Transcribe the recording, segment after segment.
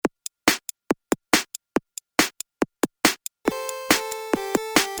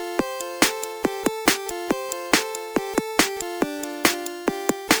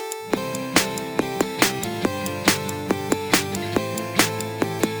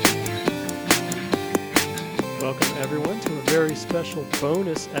Welcome, everyone, to a very special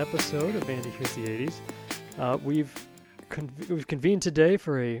bonus episode of Andy Hears the 80s. We've convened today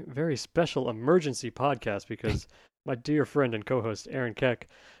for a very special emergency podcast because my dear friend and co-host Aaron Keck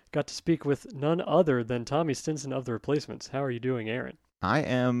got to speak with none other than Tommy Stinson of The Replacements. How are you doing, Aaron? I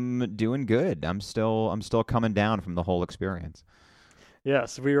am doing good. I'm still coming down from the whole experience.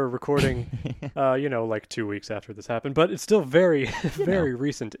 Yes, we were recording, like 2 weeks after this happened, but it's still very, very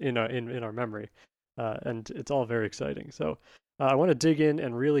recent in our memory. And it's all very exciting. So I want to dig in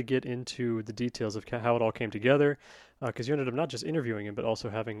and really get into the details of how it all came together, because you ended up not just interviewing him, but also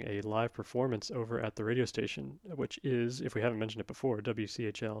having a live performance over at the radio station, which is, if we haven't mentioned it before,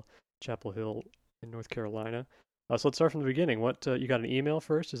 WCHL Chapel Hill in North Carolina. So let's start from the beginning. What you got an email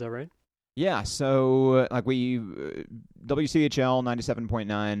first? Is that right? Yeah, so WCHL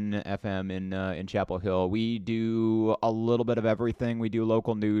 97.9 FM in Chapel Hill. We do a little bit of everything. We do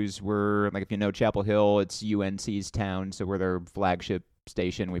local news. We're if you know Chapel Hill, it's UNC's town, so we're their flagship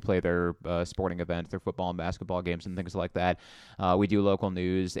station. We play their sporting events, their football and basketball games and things like that. We do local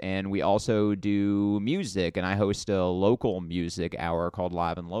news, and we also do music, and I host a local music hour called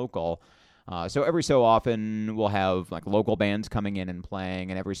Live and Local. So every so often we'll have local bands coming in and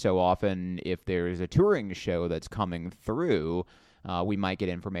playing, and every so often if there's a touring show that's coming through, we might get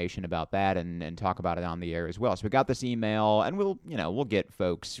information about that and talk about it on the air as well. So we got this email, and we'll get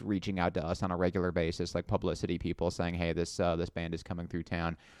folks reaching out to us on a regular basis, like publicity people saying, hey, this band is coming through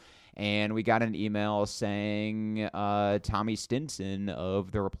town. And we got an email saying Tommy Stinson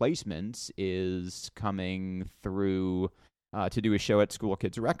of The Replacements is coming through to do a show at School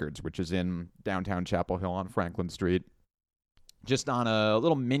Kids Records, which is in downtown Chapel Hill on Franklin Street. Just on a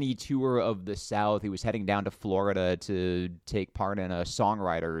little mini tour of the South. He was heading down to Florida to take part in a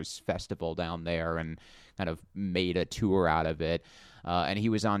songwriters festival down there and kind of made a tour out of it. And he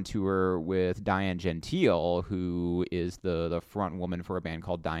was on tour with Diane Gentile, who is the front woman for a band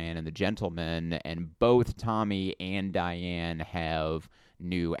called Diane and the Gentlemen. And both Tommy and Diane have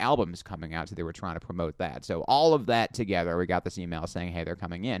new albums coming out, so they were trying to promote that. So all of that together, we got this email saying, hey, they're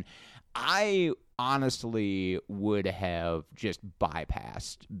coming in. I honestly would have just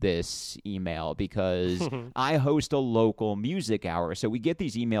bypassed this email because I host a local music hour, so we get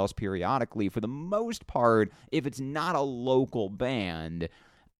these emails periodically. For the most part, if it's not a local band,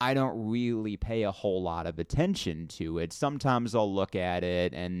 I don't really pay a whole lot of attention to it. Sometimes I'll look at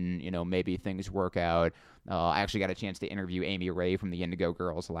it and, maybe things work out. I actually got a chance to interview Amy Ray from the Indigo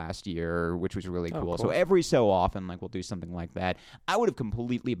Girls last year, which was really cool. So every so often, we'll do something like that. I would have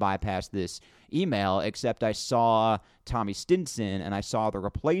completely bypassed this email, except I saw Tommy Stinson and I saw The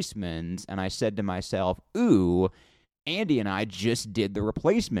Replacements, and I said to myself, ooh, Andy and I just did the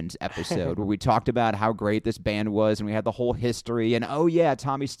Replacements episode where we talked about how great this band was, and we had the whole history, and oh yeah,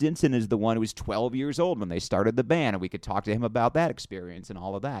 Tommy Stinson is the one who was 12 years old when they started the band, and we could talk to him about that experience and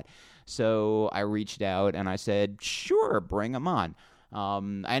all of that. So I reached out and I said, sure, bring him on.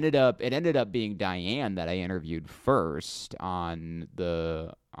 It ended up being Diane that I interviewed first on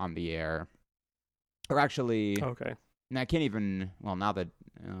the air. Or actually, okay. And I can't even, now that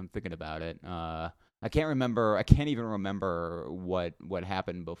I'm thinking about it, I can't even remember what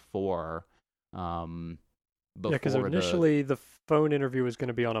happened before. Because initially the phone interview was going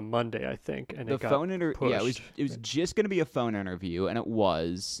to be on a Monday, I think, and it got pushed. Yeah, it was just going to be a phone interview, and it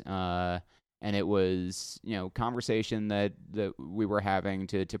was, conversation that we were having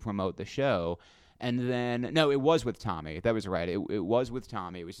to promote the show. And then, no, it was with Tommy. That was right. It was with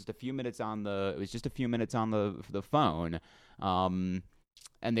Tommy. It was just a few minutes on the phone.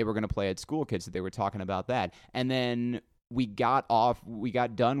 And they were going to play at School Kids, so they were talking about that. And then we got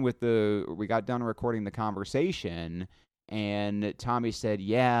done recording the conversation, and Tommy said,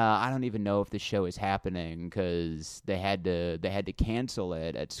 yeah, I don't even know if the show is happening because they had to cancel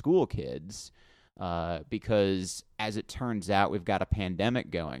it at School Kids because, as it turns out, we've got a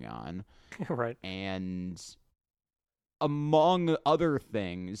pandemic going on. Right. And among other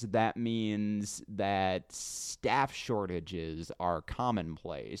things, that means that staff shortages are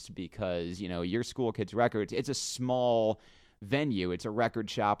commonplace because, your School Kids Records, it's a small venue. It's a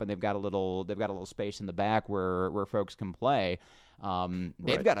record shop, and they've got a little space in the back where folks can play.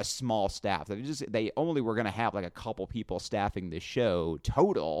 They've got a small staff. They only were going to have a couple people staffing the show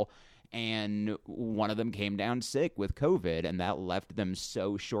total. And one of them came down sick with COVID, and that left them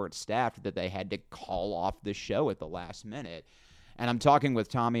so short-staffed that they had to call off the show at the last minute. And I'm talking with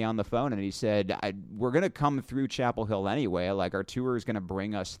Tommy on the phone, and he said, we're going to come through Chapel Hill anyway. Our tour is going to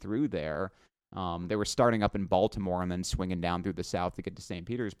bring us through there. They were starting up in Baltimore and then swinging down through the south to get to St.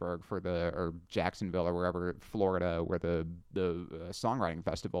 Petersburg or Jacksonville or wherever, Florida, where the songwriting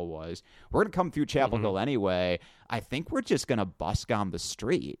festival was. We're going to come through Chapel Hill anyway. I think we're just going to busk on the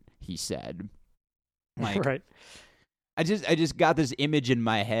street, he said. Like, right. I just got this image in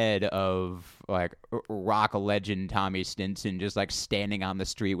my head of like rock legend Tommy Stinson just like standing on the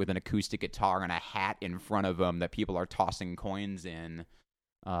street with an acoustic guitar and a hat in front of him that people are tossing coins in.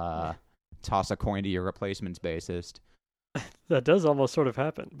 Toss a coin to your replacement's bassist. That does almost sort of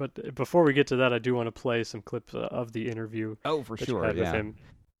happen. But before we get to that, I do want to play some clips of the interview. Oh, for sure. With him.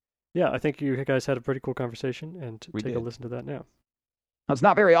 Yeah, I think you guys had a pretty cool conversation, and take a listen to that now. It's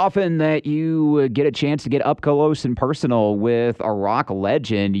not very often that you get a chance to get up close and personal with a rock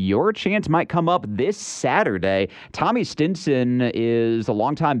legend. Your chance might come up this Saturday. Tommy Stinson is a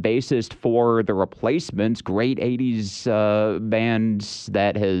longtime bassist for The Replacements, great 80s band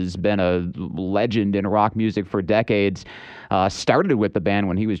that has been a legend in rock music for decades. Started with the band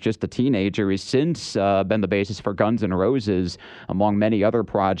when he was just a teenager. He's since been the bassist for Guns N' Roses, among many other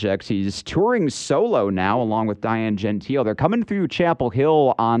projects. He's touring solo now, along with Diane Gentile. They're coming through Chapel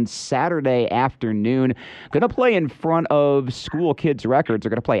Hill on Saturday afternoon. Going to play in front of School Kids Records. They're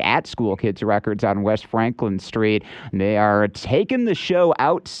going to play at School Kids Records on West Franklin Street. They are taking the show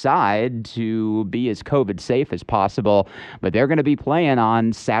outside to be as COVID safe as possible, but they're going to be playing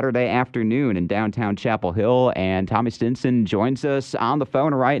on Saturday afternoon in downtown Chapel Hill, and Tommy Stinson joins us on the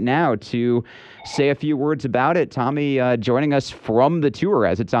phone right now to say a few words about it. Tommy, joining us from the tour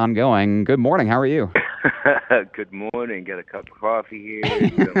as it's ongoing. Good morning. How are you? Good morning. Got a cup of coffee here.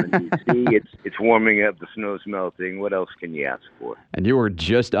 In D.C. It's warming up. The snow's melting. What else can you ask for? And you were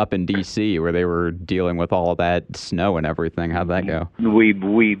just up in D.C. where they were dealing with all that snow and everything. How'd that go? We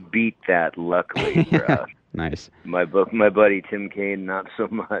beat that, luckily for us. Nice. My buddy Tim Kaine, not so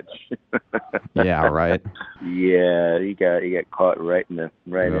much. Yeah, right. Yeah, he got caught right in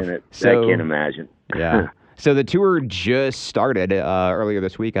it. So, I can't imagine. Yeah. So the tour just started earlier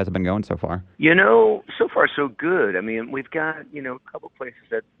this week. How's it been going so far? So far so good. I mean, we've got a couple places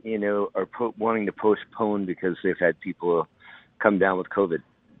that are wanting to postpone because they've had people come down with COVID,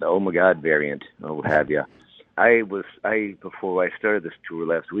 the Oh My God variant, or what have you. Before I started this tour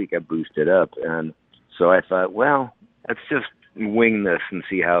last week, I boosted up, and so I thought, well, let's just wing this and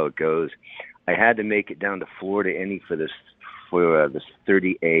see how it goes. I had to make it down to Florida for this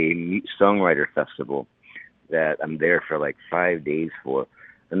 30A Songwriter Festival that I'm there for like 5 days for.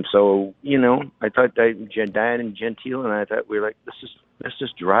 And so, I thought Diane and Gentile and I thought we were like, let's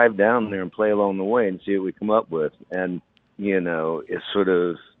just drive down there and play along the way and see what we come up with. And, it's sort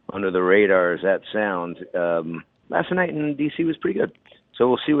of under the radar as that sounds. Last night in D.C. was pretty good. So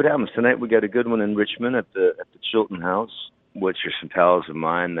we'll see what happens. Tonight we got a good one in Richmond at the Chilton House, which are some pals of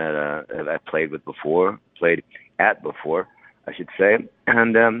mine that I've played at before, I should say.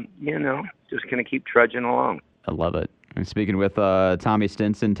 And, just going to keep trudging along. I love it. I'm speaking with Tommy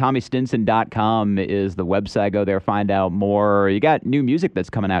Stinson. TommyStinson.com is the website. Go there, find out more. You got new music that's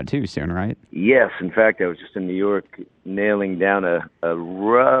coming out too soon, right? Yes. In fact, I was just in New York nailing down a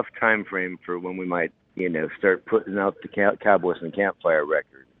rough time frame for when we might, start putting out the Cowboys and Campfire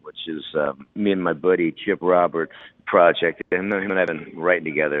record, which is me and my buddy Chip Roberts' project. And him and I have been writing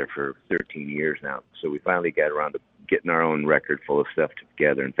together for 13 years now. So we finally got around to getting our own record full of stuff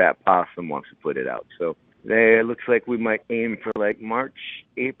together. And Fat Possum wants to put it out. So it looks like we might aim for like March,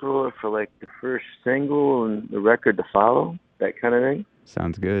 April for like the first single and the record to follow, that kind of thing.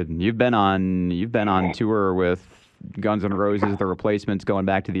 Sounds good. You've been on tour with Guns N' Roses, The Replacements, going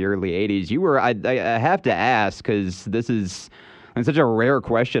back to the early 80s. I have to ask, because this is such a rare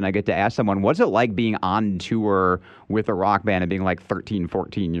question I get to ask someone, what's it like being on tour with a rock band and being like 13,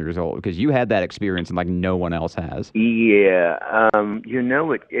 14 years old? Because you had that experience and like no one else has. Yeah.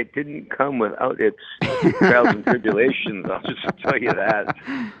 It didn't come without its trials and tribulations, I'll just tell you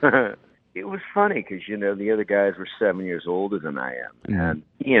that. It was funny because, the other guys were 7 years older than I am.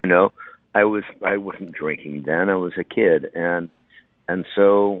 Mm-hmm. And, I wasn't drinking then. I was a kid. And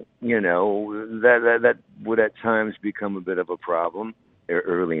so, that would at times become a bit of a problem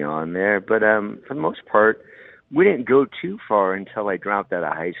early on there. But for the most part, we didn't go too far until I dropped out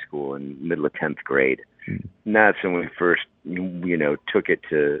of high school in middle of 10th grade. Mm. And that's when we first, took it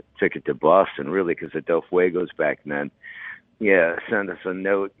to Boston, really, because the Del Fuegos back then, sent us a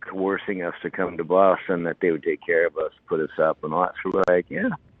note coercing us to come to Boston, that they would take care of us, put us up and all that. So we're like,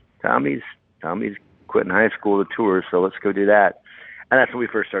 Tommy's quitting high school to tour, so let's go do that. And that's when we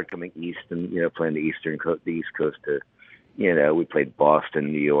first started coming east and, playing the East Coast to, we played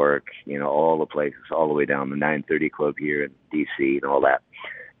Boston, New York, all the places, all the way down the 930 Club here in D.C. and all that.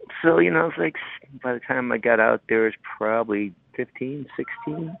 So, I was like, by the time I got out there, it was probably 15,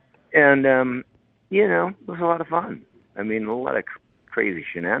 16. And, it was a lot of fun. I mean, a lot of crazy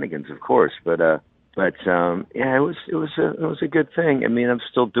shenanigans, of course, but yeah, it was a good thing. I mean, I'm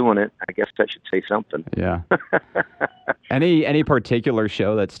still doing it. I guess I should say something. Yeah. Any particular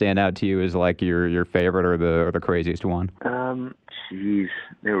show that stand out to you as like your favorite or the craziest one? Jeez,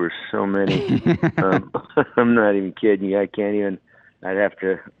 there were so many. I'm not even kidding you. I can't even. I'd have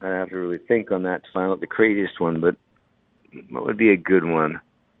to really think on that to find out the craziest one. But what would be a good one?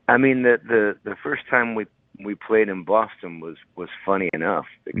 I mean, the first time we played in Boston was funny enough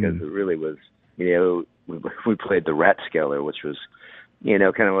because it really was. We played the Rathskeller, which was,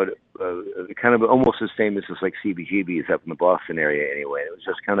 kind of almost as famous as like CBGB's up in the Boston area anyway. It was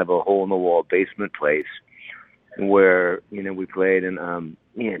just kind of a hole in the wall basement place where we played, and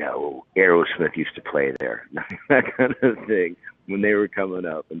Aerosmith used to play there, that kind of thing when they were coming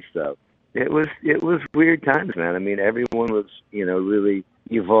up and stuff. It was weird times, man. I mean, everyone was really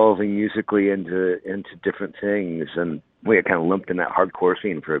evolving musically into different things, and we got kind of lumped in that hardcore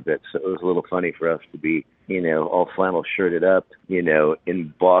scene for a bit, so it was a little funny for us to be all flannel shirted up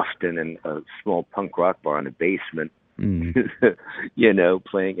in Boston in a small punk rock bar in the basement,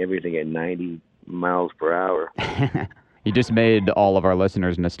 playing everything at 90 miles per hour. You just made all of our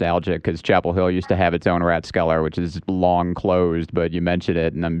listeners nostalgic because Chapel Hill used to have its own Rathskeller, which is long closed, but you mentioned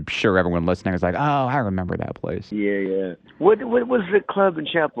it, and I'm sure everyone listening is like, oh, I remember that place. Yeah. What was the club in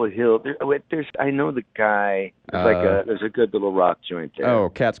Chapel Hill? I know the guy. There's a good little rock joint there. Oh,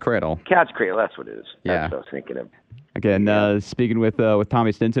 Cat's Cradle. Cat's Cradle, that's what it is. Yeah. That's what I was thinking of. Again, speaking with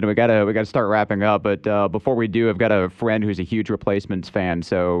Tommy Stinson, we gotta start wrapping up. But before we do, I've got a friend who's a huge Replacements fan,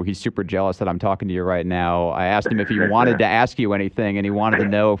 so he's super jealous that I'm talking to you right now. I asked him if he wanted to ask you anything, and he wanted to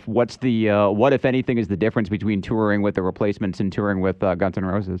know what, if anything, is the difference between touring with the Replacements and touring with Guns N'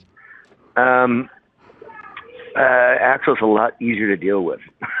 Roses. Axl's a lot easier to deal with.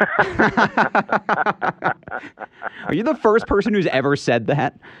 Are you the first person who's ever said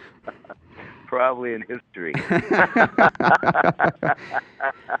that? Probably in history.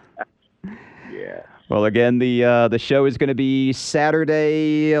 Yeah. Well, again, the show is going to be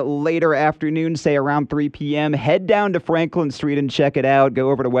Saturday later afternoon, say around 3 p.m. Head down to Franklin Street and check it out.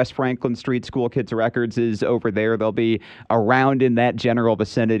 Go over to West Franklin Street. School Kids Records is over there. They'll be around in that general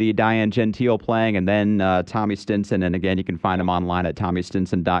vicinity. Diane Gentile playing, and then Tommy Stinson. And again, you can find him online at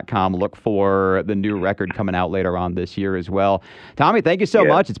TommyStinson.com. Look for the new record coming out later on this year as well. Tommy, thank you so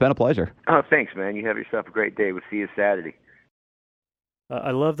much. It's been a pleasure. Oh, thanks, man. You have yourself a great day. We'll see you Saturday.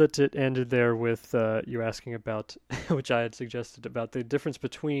 I love that it ended there with you asking about, which I had suggested, about the difference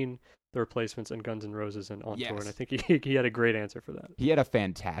between the Replacements and Guns N' Roses and On Tour, and I think he had a great answer for that. He had a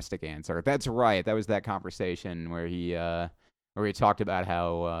fantastic answer. That's right. That was that conversation where he talked about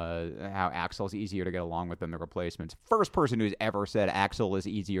how Axl's easier to get along with than the Replacements. First person who's ever said Axl is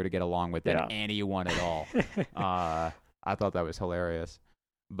easier to get along with than anyone at all. I thought that was hilarious.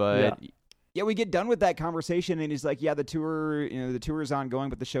 But yeah, we get done with that conversation, and he's like, "Yeah, the tour is ongoing,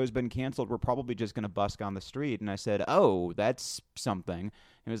 but the show's been canceled. We're probably just going to busk on the street." And I said, "Oh, that's something." And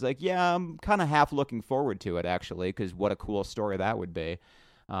he was like, "Yeah, I'm kind of half looking forward to it, actually, because what a cool story that would be."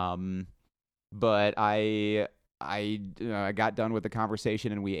 But I got done with the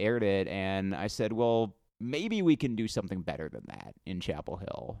conversation, and we aired it, and I said, "Well, maybe we can do something better than that in Chapel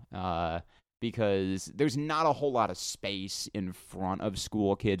Hill." Because there's not a whole lot of space in front of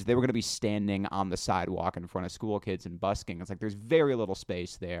school kids. They were going to be standing on the sidewalk in front of school kids and busking. It's like there's very little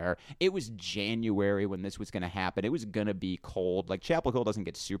space there. It was January when this was going to happen. It was going to be cold. Like, Chapel Hill doesn't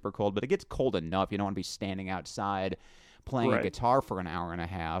get super cold, but it gets cold enough. You don't want to be standing outside playing a guitar for an hour and a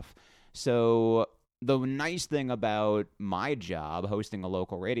half. So the nice thing about my job, hosting a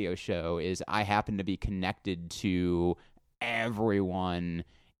local radio show, is I happen to be connected to everyone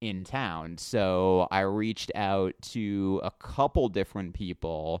in town. So I reached out to a couple different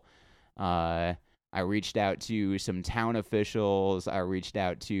people. I reached out to some town officials. I reached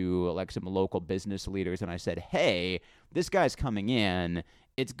out to like some local business leaders, and I said, "Hey, this guy's coming in.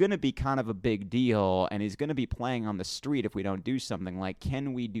 It's going to be kind of a big deal, and he's going to be playing on the street if we don't do something. Like,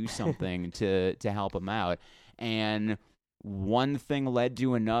 can we do something to help him out?" And one thing led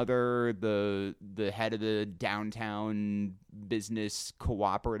to another. The head of the downtown business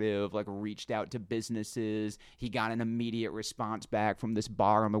cooperative reached out to businesses. He got an immediate response back from this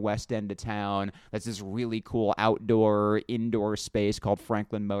bar on the west end of town. That's this really cool indoor space called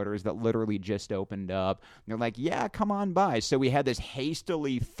Franklin Motors that literally just opened up. And they're like, "Yeah, come on by." So we had this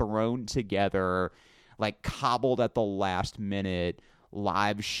hastily thrown together, cobbled at the last minute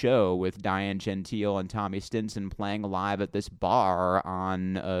live show with Diane Gentile and Tommy Stinson playing live at this bar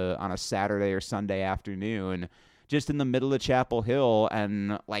on a Saturday or Sunday afternoon, just in the middle of Chapel Hill,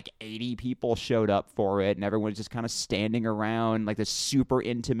 and like 80 people showed up for it, and everyone's just kind of standing around, like this super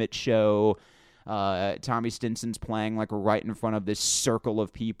intimate show. Tommy Stinson's playing like right in front of this circle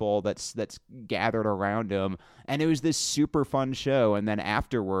of people that's gathered around him, and it was this super fun show. And then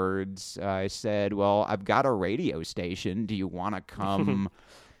afterwards, I said, "Well, I've got a radio station. Do you want to come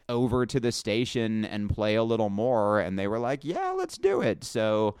over to the station and play a little more?" And they were like, "Yeah, let's do it."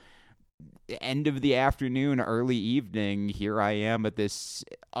 So end of the afternoon, early evening, here I am at this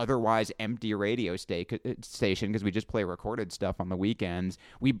otherwise empty radio station because we just play recorded stuff on the weekends.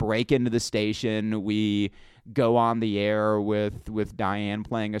 We break into the station. We go on the air with Diane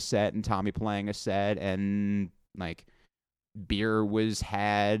playing a set and Tommy playing a set, and like beer was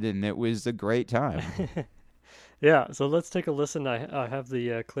had, and it was a great time. Yeah, so let's take a listen. I have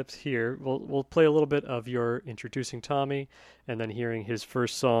the clips here. We'll play a little bit of your introducing Tommy, and then hearing his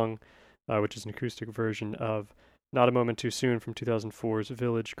first song, which is an acoustic version of Not a Moment Too Soon from 2004's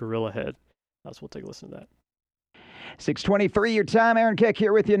Village Gorilla Head. So we'll take a listen to that. 6:23 your time. Aaron Keck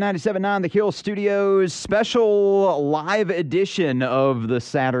here with you, 97.9 The Hill Studios. Special live edition of the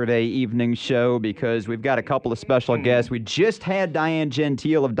Saturday evening show because we've got a couple of special guests. We just had Diane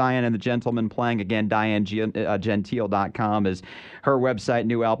Gentile of Diane and the Gentlemen playing again. DianeGentile.com is her website.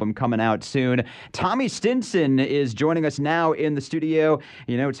 New album coming out soon. Tommy Stinson is joining us now in the studio.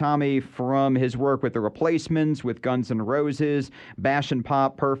 You know Tommy from his work with The Replacements, with Guns N' Roses, Bash and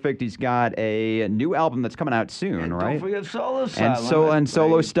Pop Perfect. He's got a new album that's coming out soon, right? Don't forget solo stuff. And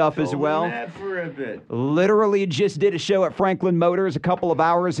solo stuff as well. That for a bit. Literally just did a show at Franklin Motors a couple of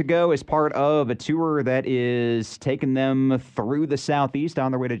hours ago as part of a tour that is taking them through the Southeast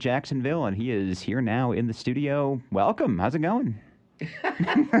on their way to Jacksonville, and he is here now in the studio. Welcome. How's it going?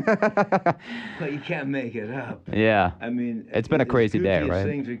 But you can't make it up. Yeah. I mean, it's been a crazy day, right?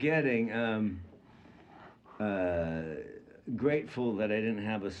 Things are getting. Grateful that I didn't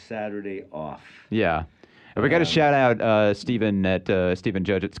have a Saturday off. Yeah. We got to shout out Stephen at Stephen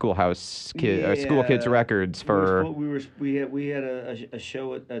Judge at Schoolhouse School Kids Records for. We had a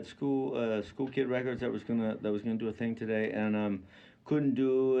show at school School Kid Records that was gonna do a thing today, and couldn't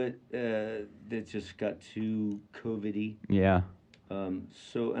do it. It just got too COVID-y. Yeah.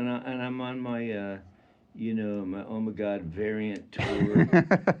 So I'm on my my Oh My God variant tour,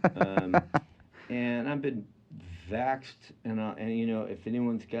 and I've been vaxxed, and if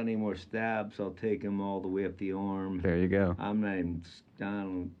anyone's got any more stabs, I'll take them all the way up the arm. There you go. I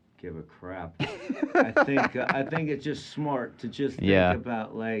don't give a crap. I think it's just smart to just think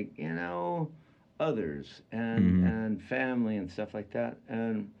about others and family and stuff like that.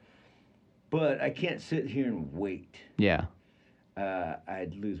 But I can't sit here and wait. Yeah.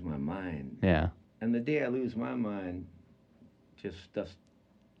 I'd lose my mind. Yeah. And the day I lose my mind, just stuff,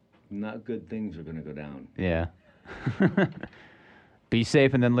 not good things are gonna go down. Yeah. Be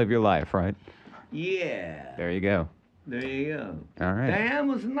safe and then live your life, right? Yeah. There you go. There you go. All right. Diane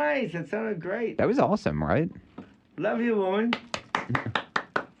was nice. That sounded great. That was awesome, right? Love you, woman.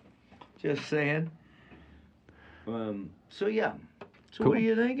 Just saying. So yeah. So Cool. what are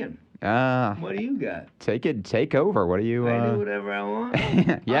you thinking? What do you got? Take over. What do you? I do whatever I want.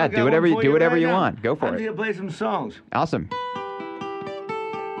 Yeah, do whatever you want. Go for I'm it. gonna play some songs. Awesome.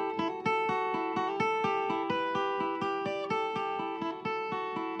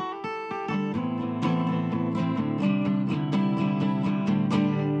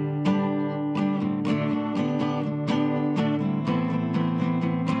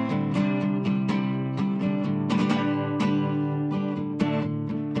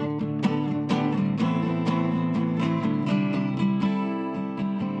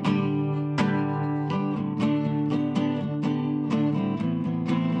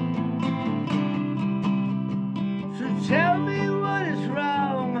 Tell me what is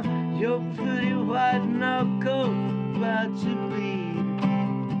wrong. Your pretty white knuckle about to bleed.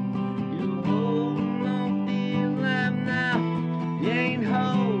 You're holding on to your life now. You ain't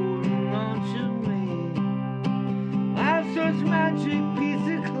holding on to me. I'm such magic piece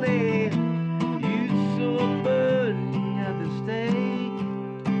of clay. You saw a burning at the stake.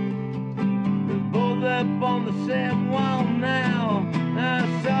 We're both up on the same wall now. I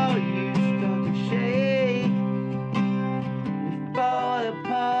saw you start to shake. Fall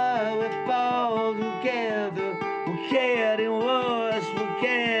apart, we fall together. We're getting worse, we're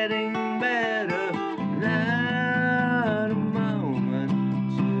getting better. Not a moment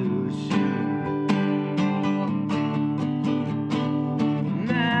too soon.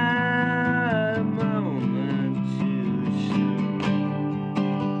 Not a moment too soon.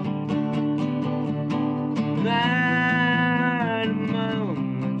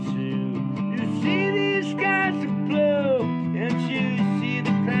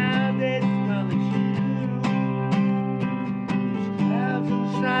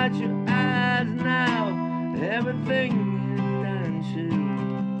 inside your eyes now. Everything you've done too.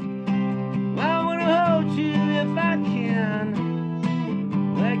 I wanna hold you if I can.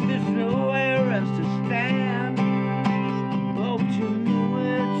 Like there's nowhere else to stand. Oh, but you know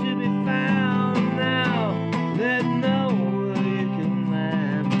where to be found now. Let know where you can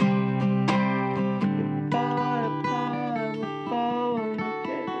land.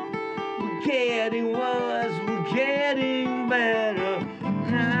 We're getting worse, we're getting better.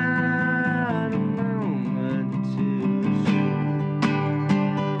 Not a moment too soon.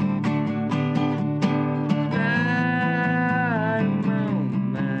 Not a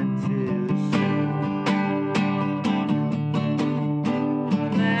moment too soon.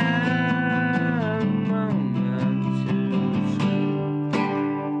 Not a moment too soon.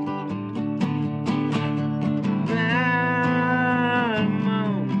 Not a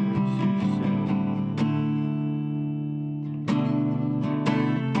moment too soon.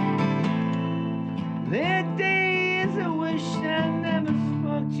 There are days I wish I never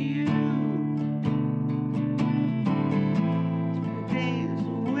spoke to you. Days I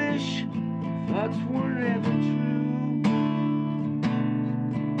wish thoughts were never true.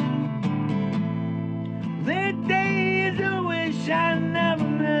 There are days I wish I never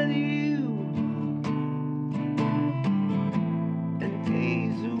met you. And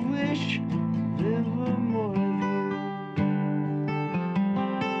days I wish there were more of you.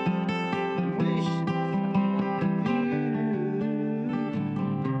 Wish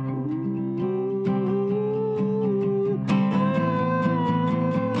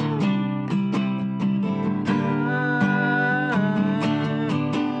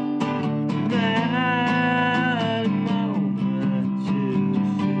that moment too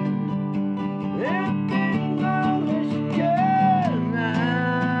soon. Everything always good.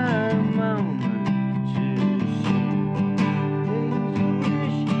 That moment too soon. Days I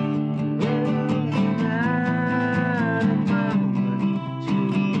wish there was not a moment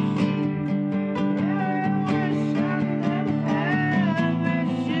too soon. I wish I never had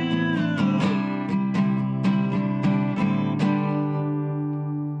with you.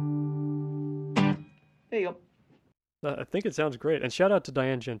 There you go. I think it sounds great. And shout out to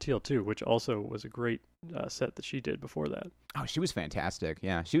Diane Gentile, too, which also was a great set that she did before that. Oh, she was fantastic.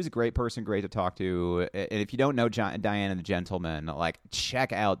 Yeah, she was a great person, great to talk to. And if you don't know Diane and the Gentlemen, like,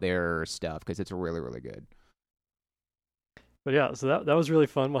 check out their stuff because it's really, really good. But yeah, so that was really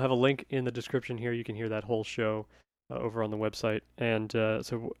fun. We'll have a link in the description here. You can hear that whole show over on the website. And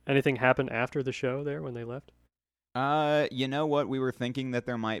so anything happened after the show there when they left? You know what? We were thinking that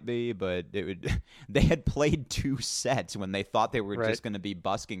there might be, but it would. They had played 2 sets when they thought they were Right. just going to be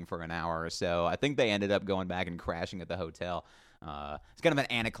busking for an hour or so. I think they ended up going back and crashing at the hotel. It's kind of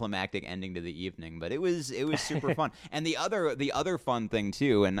an anticlimactic ending to the evening, but it was super fun. And the other fun thing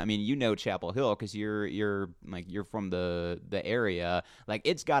too, and I mean, you know Chapel Hill because you're from the area. Like,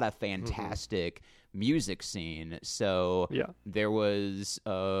 it's got a fantastic music scene. So Yeah. there was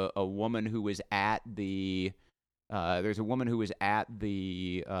a woman who was at the. There's a woman who was at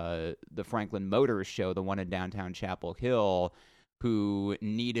the Franklin Motors show, the one in downtown Chapel Hill, who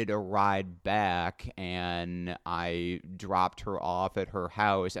needed a ride back, and I dropped her off at her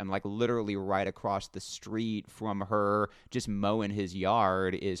house, and like literally right across the street from her, just mowing his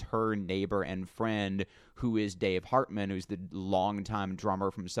yard, is her neighbor and friend, who is Dave Hartman, who's the longtime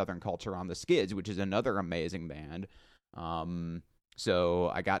drummer from Southern Culture on the Skids, which is another amazing band. So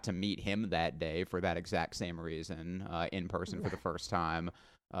I got to meet him that day for that exact same reason, in person for the first time.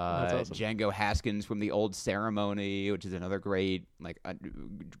 That's awesome. Django Haskins from the Old Ceremony, which is another great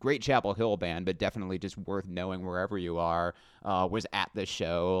Chapel Hill band, but definitely just worth knowing wherever you are, was at the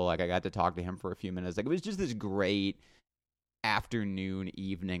show. Like, I got to talk to him for a few minutes. Like, it was just this great afternoon,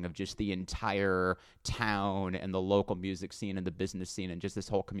 evening of just the entire town and the local music scene and the business scene and just this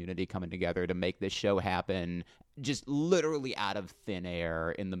whole community coming together to make this show happen, just literally out of thin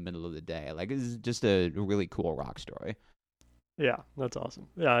air in the middle of the day. Like, this is just a really cool rock story. Yeah, that's awesome.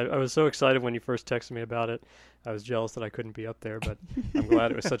 Yeah, I was so excited when you first texted me about it. I was jealous that I couldn't be up there, but I'm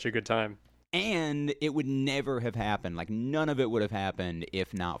glad it was such a good time. And it would never have happened. Like, none of it would have happened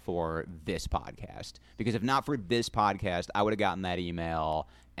if not for this podcast. Because if not for this podcast, I would have gotten that email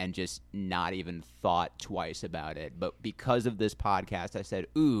and just not even thought twice about it. But because of this podcast, I said,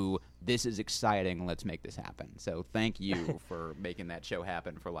 ooh, this is exciting. Let's make this happen. So thank you for making that show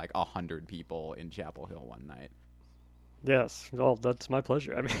happen for like 100 people in Chapel Hill one night. Yes, well, that's my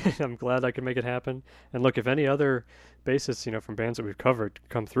pleasure. I mean, I'm glad I could make it happen. And look, if any other bassists, from bands that we've covered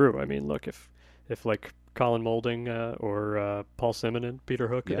come through, I mean, look, if like Colin Moulding or Paul Simonon, Peter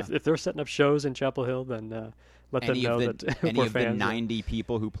Hook, Yeah. if they're setting up shows in Chapel Hill, then let them know that any we're of the fans. 90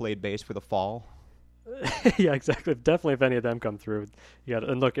 people who played bass for the Fall. Yeah, exactly. Definitely, if any of them come through,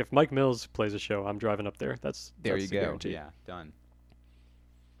 and look, if Mike Mills plays a show, I'm driving up there. That's There that's you a go. guarantee. Yeah, done.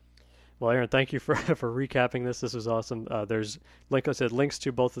 Well, Aaron, thank you for recapping this. This was awesome. There's, like I said, links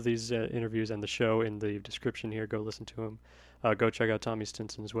to both of these interviews and the show in the description here. Go listen to them. Go check out Tommy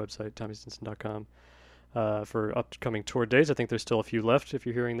Stinson's website, tommystinson.com, for upcoming tour days. I think there's still a few left if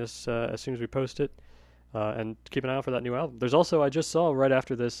you're hearing this as soon as we post it. And keep an eye out for that new album. There's also, I just saw right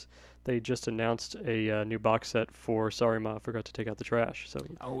after this, they just announced a new box set for Sorry Ma Forgot to Take Out the Trash. So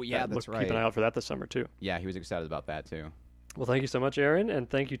that's right. Keep an eye out for that this summer, too. Yeah, he was excited about that, too. Well, thank you so much, Aaron, and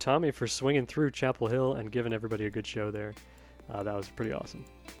thank you, Tommy, for swinging through Chapel Hill and giving everybody a good show there. That was pretty awesome.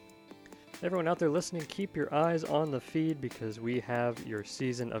 Everyone out there listening, keep your eyes on the feed because we have your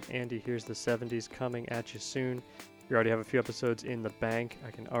season of Andy Here's the 70s coming at you soon. We already have a few episodes in the bank.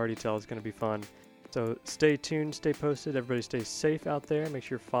 I can already tell it's going to be fun. So stay tuned, stay posted. Everybody stay safe out there. Make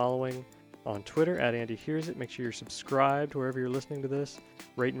sure you're following on Twitter at Andy Hears It. Make sure you're subscribed wherever you're listening to this.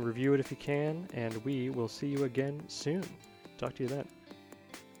 Rate and review it if you can. And we will see you again soon. Talk to you then.